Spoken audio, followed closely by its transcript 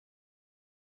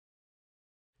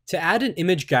To add an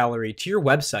image gallery to your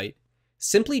website,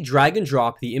 simply drag and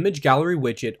drop the image gallery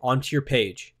widget onto your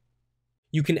page.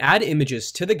 You can add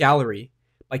images to the gallery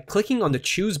by clicking on the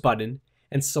Choose button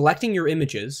and selecting your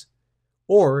images,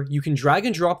 or you can drag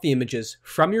and drop the images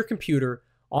from your computer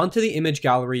onto the image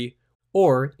gallery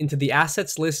or into the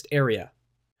Assets list area.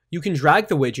 You can drag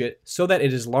the widget so that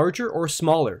it is larger or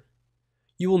smaller.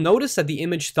 You will notice that the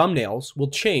image thumbnails will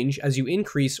change as you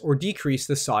increase or decrease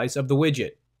the size of the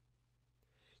widget.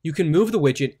 You can move the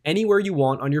widget anywhere you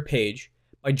want on your page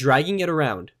by dragging it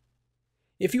around.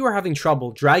 If you are having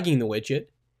trouble dragging the widget,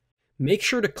 make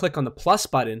sure to click on the plus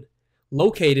button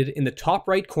located in the top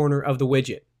right corner of the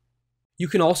widget. You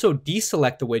can also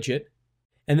deselect the widget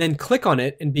and then click on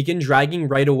it and begin dragging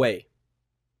right away.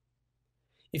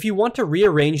 If you want to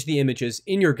rearrange the images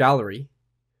in your gallery,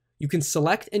 you can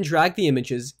select and drag the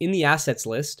images in the Assets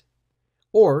list,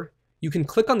 or you can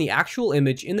click on the actual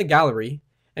image in the gallery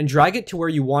and drag it to where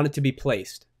you want it to be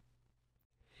placed.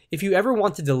 If you ever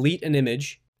want to delete an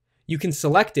image, you can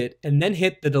select it and then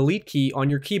hit the delete key on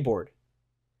your keyboard.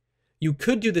 You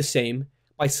could do the same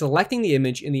by selecting the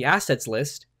image in the Assets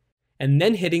list and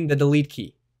then hitting the delete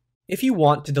key. If you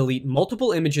want to delete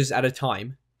multiple images at a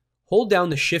time, hold down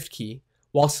the Shift key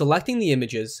while selecting the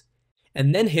images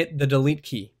and then hit the delete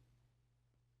key.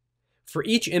 For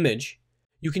each image,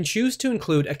 you can choose to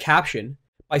include a caption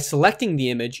by selecting the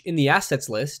image in the Assets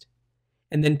list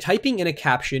and then typing in a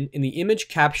caption in the Image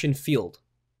Caption field.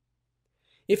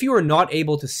 If you are not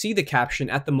able to see the caption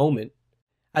at the moment,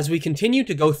 as we continue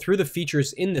to go through the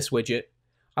features in this widget,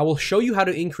 I will show you how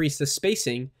to increase the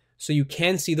spacing so you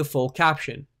can see the full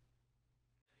caption.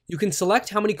 You can select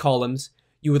how many columns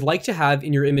you would like to have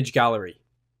in your image gallery.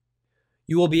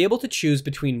 You will be able to choose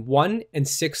between 1 and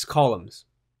 6 columns.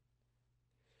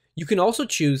 You can also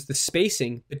choose the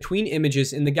spacing between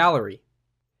images in the gallery.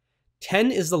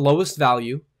 10 is the lowest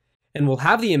value and will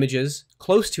have the images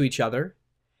close to each other,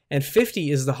 and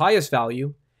 50 is the highest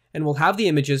value and will have the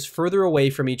images further away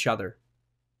from each other.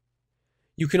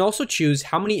 You can also choose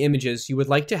how many images you would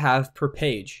like to have per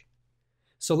page.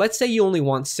 So let's say you only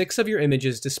want 6 of your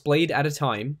images displayed at a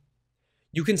time.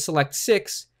 You can select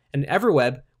 6 and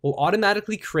EverWeb will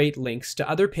automatically create links to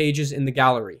other pages in the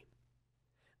gallery.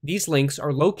 These links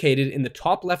are located in the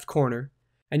top left corner,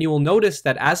 and you will notice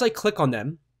that as I click on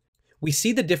them, we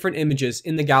see the different images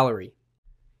in the gallery.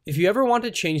 If you ever want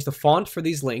to change the font for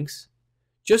these links,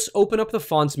 just open up the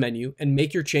Fonts menu and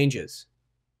make your changes.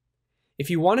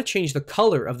 If you want to change the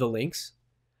color of the links,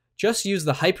 just use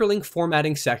the Hyperlink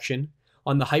Formatting section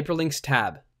on the Hyperlinks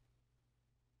tab.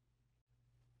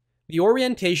 The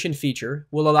Orientation feature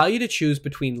will allow you to choose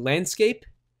between Landscape,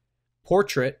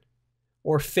 Portrait,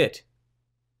 or Fit.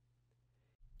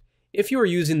 If you are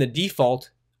using the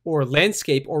default or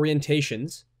landscape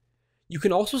orientations, you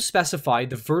can also specify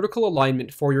the vertical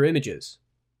alignment for your images.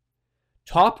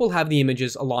 Top will have the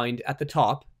images aligned at the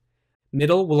top,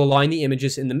 middle will align the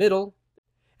images in the middle,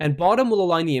 and bottom will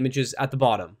align the images at the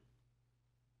bottom.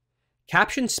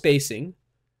 Caption spacing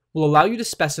will allow you to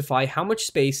specify how much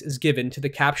space is given to the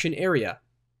caption area.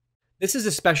 This is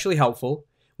especially helpful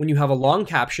when you have a long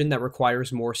caption that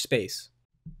requires more space.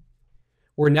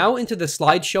 We're now into the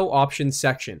Slideshow Options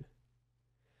section.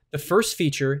 The first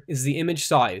feature is the image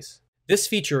size. This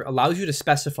feature allows you to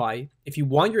specify if you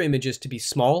want your images to be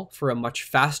small for a much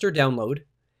faster download,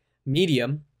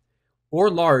 medium, or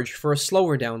large for a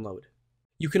slower download.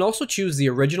 You can also choose the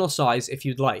original size if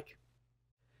you'd like.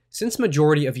 Since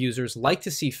majority of users like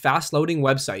to see fast-loading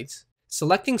websites,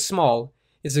 selecting small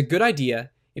is a good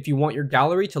idea if you want your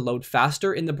gallery to load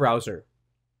faster in the browser.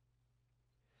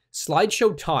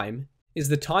 Slideshow Time is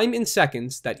the time in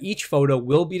seconds that each photo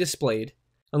will be displayed,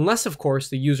 unless of course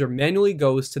the user manually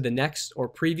goes to the next or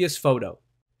previous photo.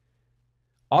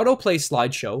 Autoplay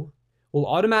Slideshow will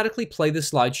automatically play the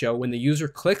slideshow when the user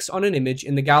clicks on an image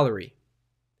in the gallery.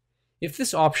 If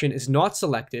this option is not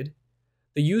selected,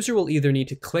 the user will either need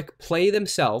to click play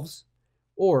themselves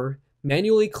or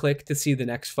manually click to see the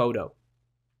next photo.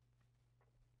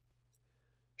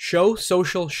 Show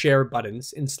Social Share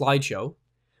buttons in Slideshow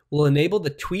will enable the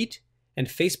tweet and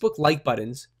Facebook like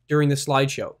buttons during the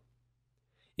slideshow.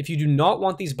 If you do not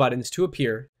want these buttons to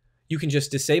appear, you can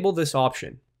just disable this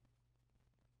option.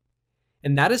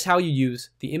 And that is how you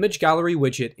use the Image Gallery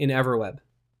widget in EverWeb.